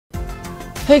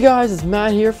Hey guys, it's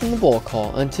Matt here from the Bull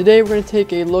Call, and today we're going to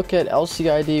take a look at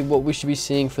Lcid, what we should be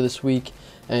seeing for this week,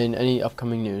 and any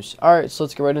upcoming news. Alright, so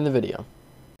let's get right into the video.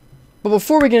 But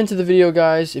before we get into the video,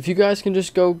 guys, if you guys can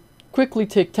just go quickly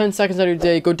take 10 seconds out of your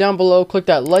day, go down below, click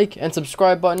that like and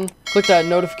subscribe button, click that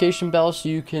notification bell so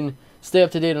you can stay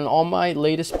up to date on all my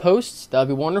latest posts. That would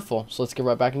be wonderful. So let's get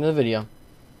right back into the video.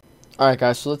 Alright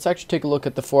guys, so let's actually take a look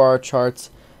at the 4-hour charts.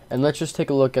 And let's just take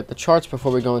a look at the charts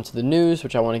before we go into the news,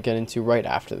 which I want to get into right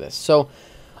after this. So,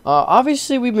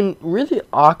 obviously, we've been really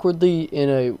awkwardly in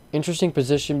an interesting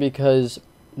position because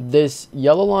this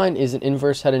yellow line is an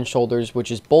inverse head and shoulders,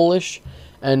 which is bullish.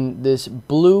 And this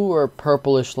blue or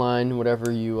purplish line,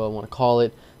 whatever you want to call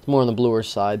it, it's more on the bluer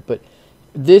side. But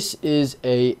this is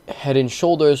a head and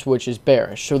shoulders, which is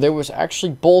bearish. So there was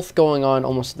actually both going on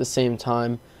almost at the same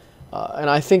time. And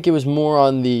I think it was more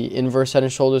on the inverse head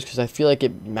and shoulders because I feel like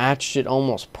it matched it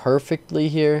almost perfectly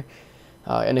here.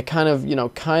 And it kind of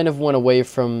went away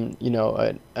from,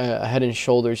 a head and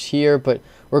shoulders here. But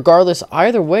regardless,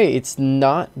 either way, it's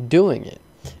not doing it.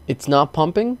 It's not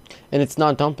pumping and it's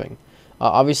not dumping.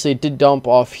 Obviously, it did dump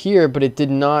off here, but it did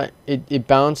not. It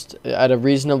bounced at a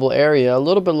reasonable area, a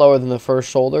little bit lower than the first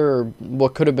shoulder or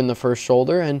what could have been the first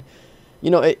shoulder. And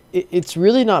it's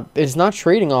really not, it's not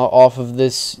trading off of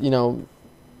this,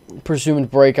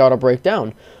 presumed breakout or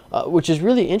breakdown, which is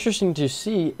really interesting to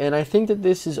see. And I think that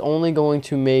this is only going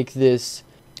to make this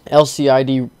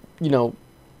LCID,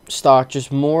 stock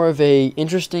just more of a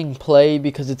interesting play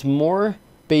because it's more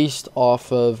based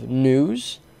off of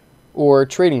news or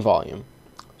trading volume.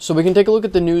 So we can take a look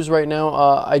at the news right now.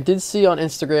 I did see on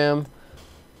Instagram,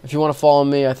 if you want to follow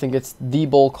me, I think it's The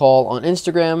Bull Call on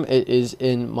Instagram. It is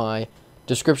in my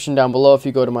description down below. If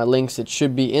you go to my links, it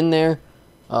should be in there.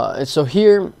 And so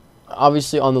here,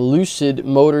 obviously on the Lucid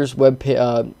Motors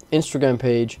Instagram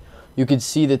page, you could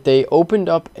see that they opened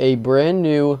up a brand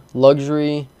new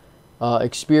luxury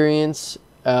experience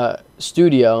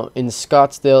studio in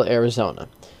Scottsdale, Arizona.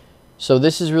 So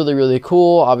this is really, really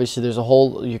cool. Obviously, there's a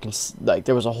whole,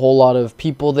 there was a whole lot of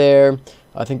people there.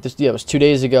 I think it was 2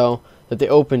 days ago that they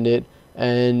opened it.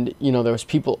 And, there was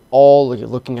people all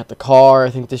looking at the car. I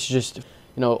think this is just,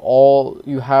 all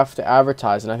you have to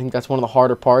advertise. And I think that's one of the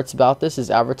harder parts about this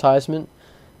is advertisement.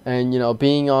 And,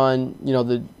 being on,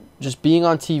 just being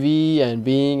on TV and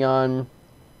being on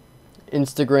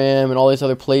Instagram and all these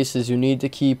other places, you need to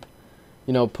keep,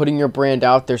 putting your brand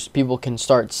out there so people can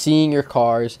start seeing your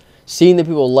cars, seeing that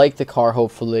people like the car,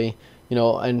 hopefully,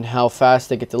 and how fast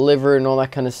they get delivered and all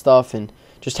that kind of stuff. And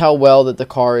just how well that the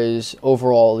car is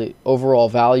overall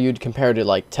valued compared to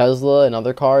like Tesla and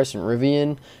other cars and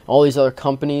Rivian, all these other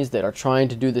companies that are trying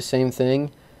to do the same thing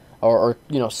or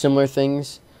similar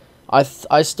things.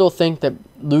 I still think that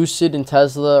Lucid and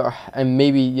Tesla and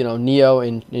maybe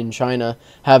NIO in China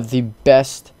have the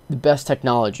best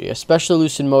technology, especially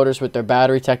Lucid Motors with their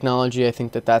battery technology. I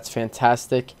think that that's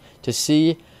fantastic to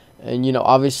see. And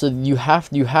obviously you have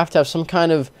to have some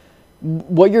kind of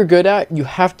what you're good at. It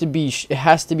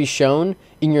has to be shown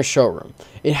in your showroom.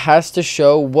 It has to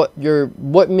show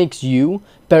what makes you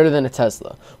better than a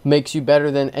Tesla, makes you better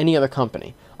than any other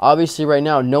company. Obviously right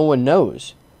now no one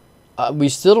knows. We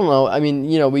still don't know. I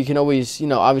mean, we can always,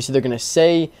 obviously they're going to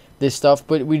say this stuff,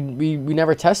 but we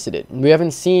never tested it. We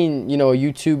haven't seen, a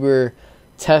YouTuber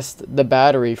test the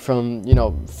battery from,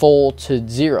 full to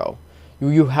zero.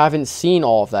 You haven't seen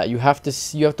all of that. You have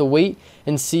to wait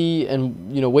and see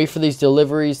and wait for these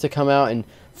deliveries to come out and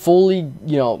fully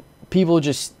people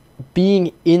just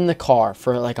being in the car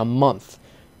for like a month,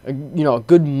 a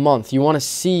good month. You want to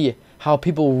see how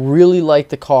people really like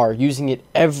the car, using it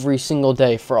every single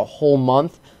day for a whole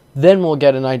month. Then we'll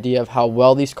get an idea of how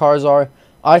well these cars are.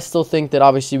 I still think that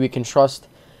obviously we can trust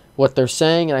what they're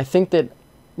saying, and I think that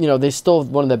they still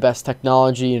have one of the best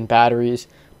technology and batteries.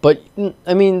 But,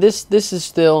 I mean, this is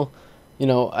still,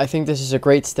 I think this is a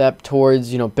great step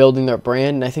towards, building their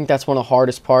brand. And I think that's one of the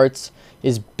hardest parts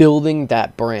is building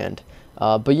that brand.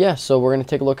 But, yeah, so we're going to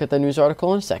take a look at the news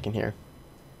article in a second here.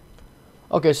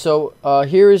 Okay, so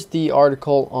here is the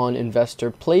article on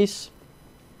Investor Place.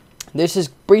 This is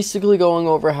basically going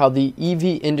over how the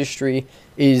EV industry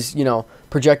is,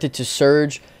 projected to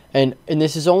surge. And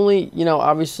this is only,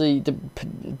 obviously,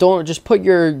 don't just put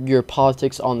your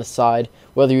politics on the side,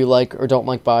 whether you like or don't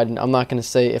like Biden. I'm not going to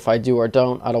say if I do or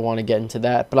don't. I don't want to get into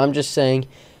that. But I'm just saying,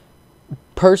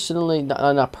 personally,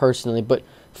 not personally, but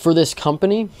for this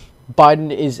company,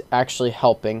 Biden is actually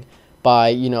helping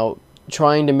by,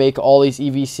 trying to make all these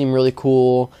EVs seem really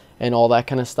cool and all that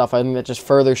kind of stuff. I think that just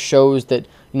further shows that,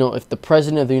 if the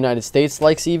president of the United States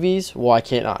likes EVs, why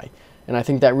can't I? And I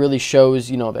think that really shows,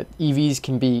 that EVs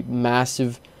can be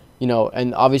massive you know,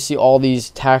 and obviously all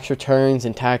these tax returns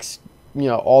and tax, you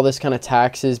know, all this kind of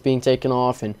taxes being taken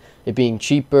off, and it being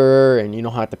cheaper, and you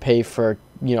don't have to pay for,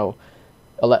 you know,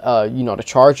 to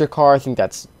charge your car. I think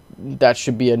that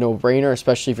should be a no-brainer,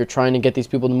 especially if you're trying to get these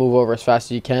people to move over as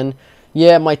fast as you can.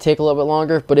 Yeah, it might take a little bit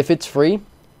longer, but if it's free,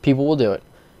 people will do it.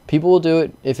 People will do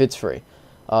it if it's free.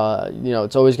 You know,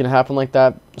 it's always going to happen like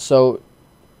that. So,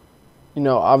 you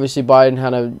know, obviously Biden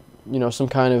had a, you know, some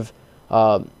kind of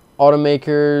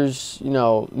automakers, you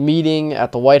know, meeting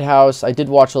at the White House. I did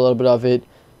watch a little bit of it.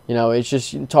 You know, it's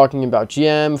just talking about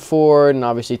GM, Ford, and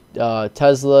obviously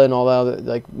Tesla and all that other,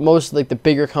 like most like the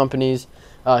bigger companies.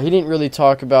 He didn't really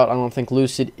talk about, I don't think,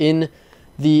 Lucid in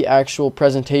the actual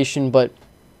presentation, but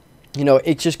you know,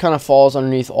 it just kind of falls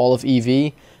underneath all of EV.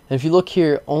 And if you look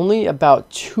here, only about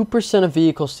 2% of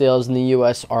vehicle sales in the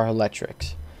US are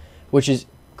electrics, which is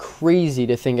crazy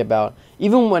to think about.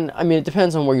 Even when, I mean, it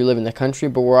depends on where you live in the country,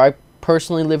 but where I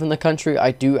personally live in the country,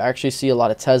 I do actually see a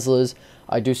lot of Teslas.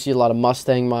 I do see a lot of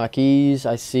Mustang Mach-E's.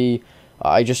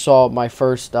 I just saw my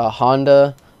first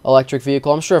Honda electric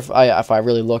vehicle. I'm sure if I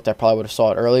really looked, I probably would have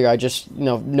saw it earlier. I just, you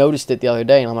know, noticed it the other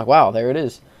day, and I'm like, wow, there it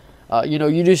is. You know,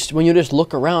 when you just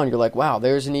look around, you're like, wow,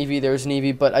 there's an EV, there's an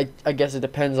EV. But I guess it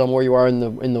depends on where you are in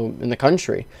the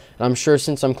country. And I'm sure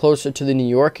since I'm closer to the New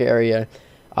York area,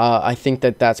 I think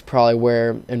that's probably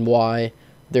where and why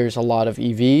there's a lot of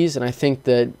EVs. And I think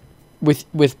that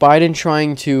with Biden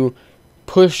trying to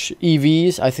push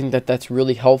EVs, I think that's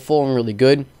really helpful and really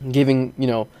good, giving, you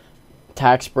know,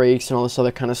 tax breaks and all this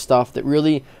other kind of stuff that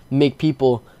really make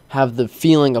people have the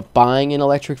feeling of buying an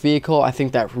electric vehicle. I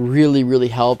think that really, really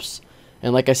helps.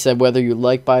 And like I said, whether you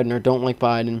like Biden or don't like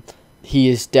Biden, he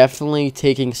is definitely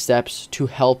taking steps to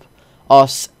help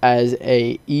us as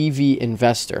a EV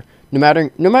investor. No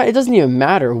matter, it doesn't even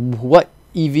matter what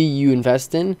EV you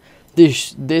invest in.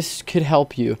 This could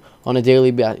help you on a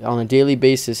daily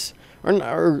basis,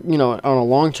 or you know, on a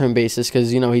long-term basis,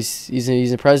 because you know he's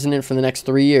a president for the next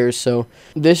 3 years. So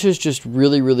this is just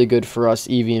really, really good for us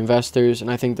EV investors.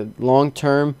 And I think that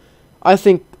long-term, I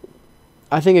think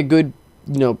a good,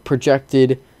 you know,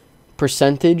 projected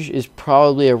percentage is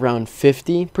probably around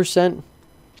 50%.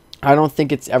 I don't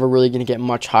think it's ever really going to get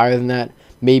much higher than that.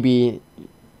 Maybe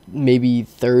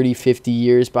 30, 50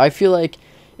 years. But I feel like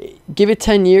give it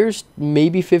 10 years,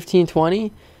 maybe 15,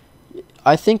 20.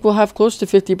 I think we'll have close to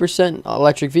 50%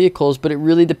 electric vehicles, but it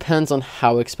really depends on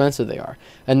how expensive they are.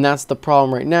 And that's the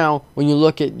problem right now. When you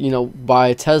look at, you know, buy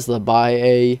a Tesla,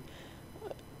 buy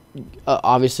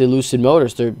obviously Lucid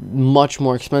Motors, they're much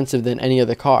more expensive than any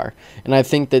other car. And I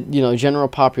think that, you know, general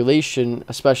population,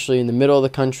 especially in the middle of the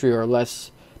country or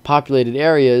less populated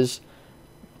areas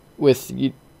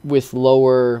with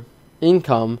lower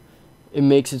income, it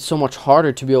makes it so much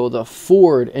harder to be able to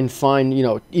afford and find, you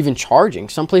know, even charging.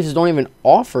 Some places don't even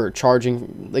offer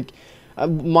charging. Like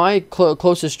my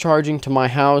closest charging to my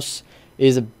house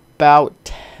is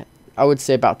about, I would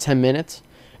say about 10 minutes.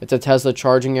 It's a Tesla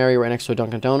charging area right next to a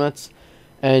Dunkin' Donuts.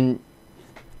 And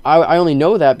I only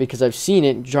know that because I've seen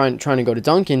it trying to go to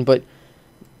Dunkin', but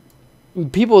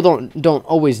people don't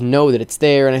always know that it's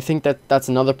there. And I think that's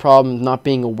another problem, not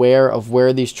being aware of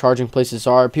where these charging places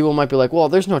are. People might be like, well,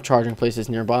 there's no charging places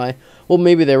nearby. Well,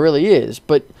 maybe there really is,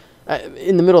 but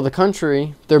in the middle of the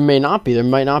country, there may not be. There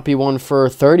might not be one for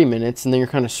 30 minutes, and then you're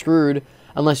kind of screwed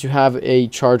unless you have a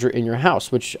charger in your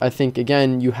house, which I think,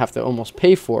 again, you have to almost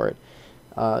pay for it.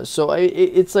 So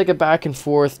it's like a back and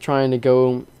forth trying to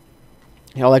go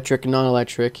electric and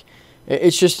non-electric.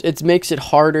 It's just, it makes it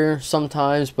harder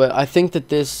sometimes, but I think that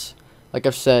this, like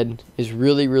I've said, is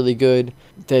really, really good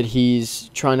that he's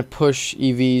trying to push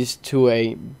EVs to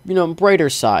a, you know, brighter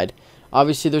side.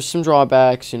 Obviously, there's some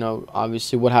drawbacks, you know,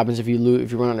 obviously what happens if you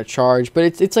run out of charge, but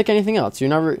it's like anything else.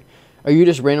 Are you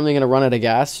just randomly going to run out of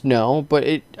gas? No,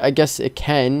 but I guess it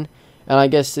can, and I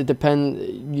guess it depends.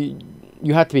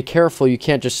 You have to be careful. You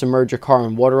can't just submerge your car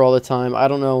in water all the time. I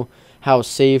don't know how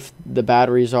safe the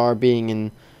batteries are being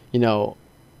in, you know,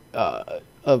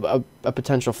 a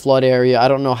potential flood area. I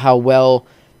don't know how well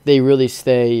they really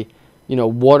stay, you know,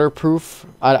 waterproof.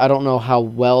 I don't know how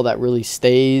well that really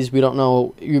stays. We don't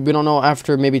know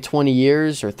after maybe 20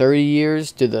 years or 30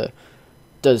 years,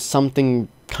 does something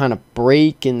kind of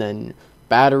break and then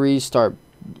batteries start,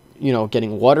 you know,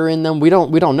 getting water in them. We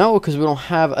don't know because we don't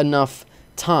have enough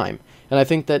time. And I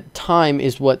think that time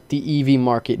is what the EV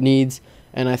market needs.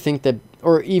 And I think that,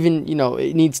 or even, you know,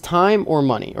 it needs time or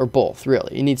money, or both,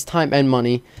 really. It needs time and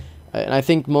money. And I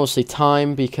think mostly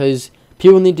time, because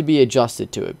people need to be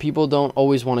adjusted to it. People don't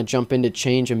always want to jump into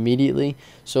change immediately.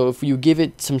 So if you give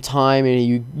it some time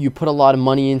and you put a lot of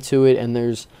money into it, and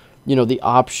there's you know, the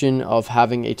option of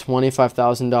having a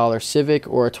 $25,000 Civic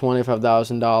or a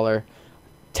 $25,000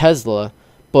 Tesla,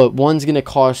 but one's going to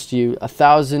cost you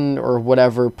 $1,000 or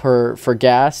whatever for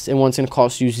gas, and one's going to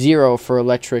cost you $0 for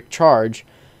electric charge,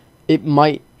 it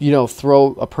might, you know,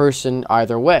 throw a person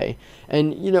either way.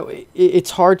 And, you know,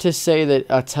 it's hard to say that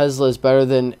a Tesla is better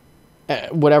than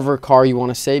whatever car you want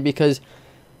to say, because,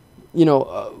 you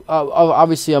know,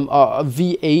 obviously a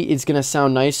V8 is going to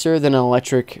sound nicer than an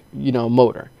electric, you know,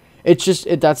 motor. It's just,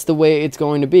 that's the way it's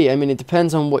going to be. I mean, it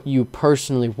depends on what you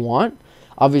personally want.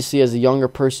 Obviously, as a younger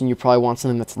person, you probably want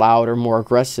something that's loud or more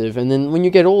aggressive. And then when you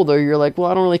get older, you're like, well,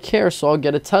 I don't really care, so I'll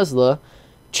get a Tesla,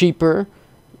 cheaper,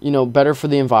 you know, better for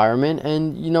the environment,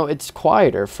 and, you know, it's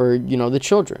quieter for, you know, the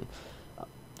children.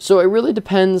 So it really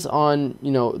depends on,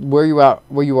 you know, where you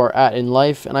are at in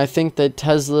life. And I think that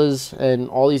Teslas and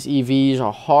all these EVs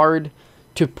are hard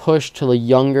to push to the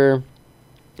younger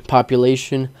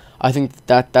population. I think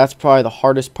that's probably the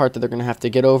hardest part that they're going to have to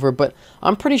get over. But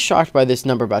I'm pretty shocked by this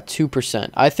number, about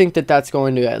 2%. I think that that's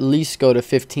going to at least go to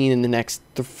 15 in the next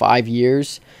 5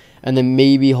 years, and then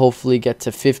maybe hopefully get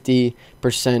to 50%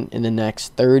 in the next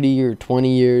 30 or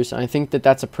 20 years. And I think that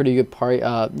that's a pretty good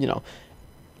you know,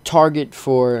 target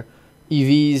for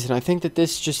EVs. And I think that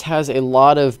this just has a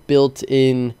lot of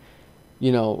built-in,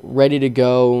 you know, ready to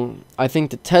go. I think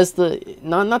the Tesla,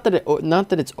 not that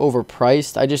it's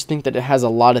overpriced. I just think that it has a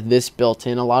lot of this built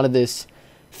in, a lot of this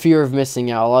fear of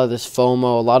missing out, a lot of this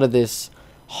FOMO, a lot of this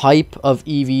hype of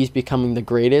EVs becoming the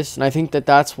greatest. And I think that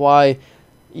that's why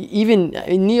even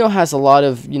NIO has a lot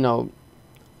of, you know,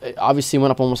 obviously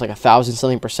went up almost like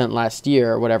 1,000-something% last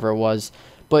year or whatever it was,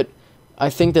 but I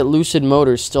think that Lucid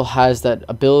Motors still has that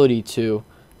ability to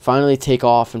finally take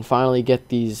off and finally get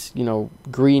these, you know,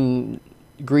 green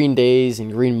days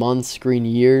and green months, green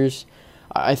years.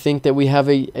 I think that we have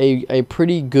a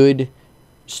pretty good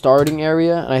starting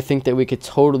area, and I think that we could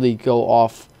totally go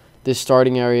off this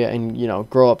starting area and, you know,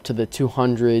 grow up to the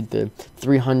 200, the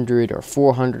 300 or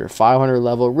 400 or 500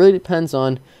 level. It really depends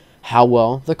on how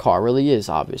well the car really is,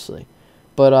 obviously.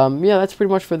 But yeah, that's pretty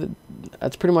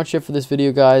much it for this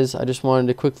video, guys. I just wanted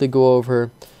to quickly go over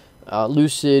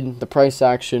Lucid, the price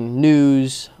action,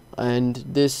 news, and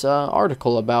this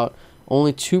article about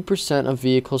only 2% of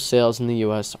vehicle sales in the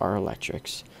US are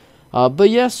electrics. But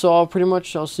yeah, so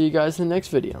I'll see you guys in the next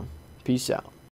video. Peace out.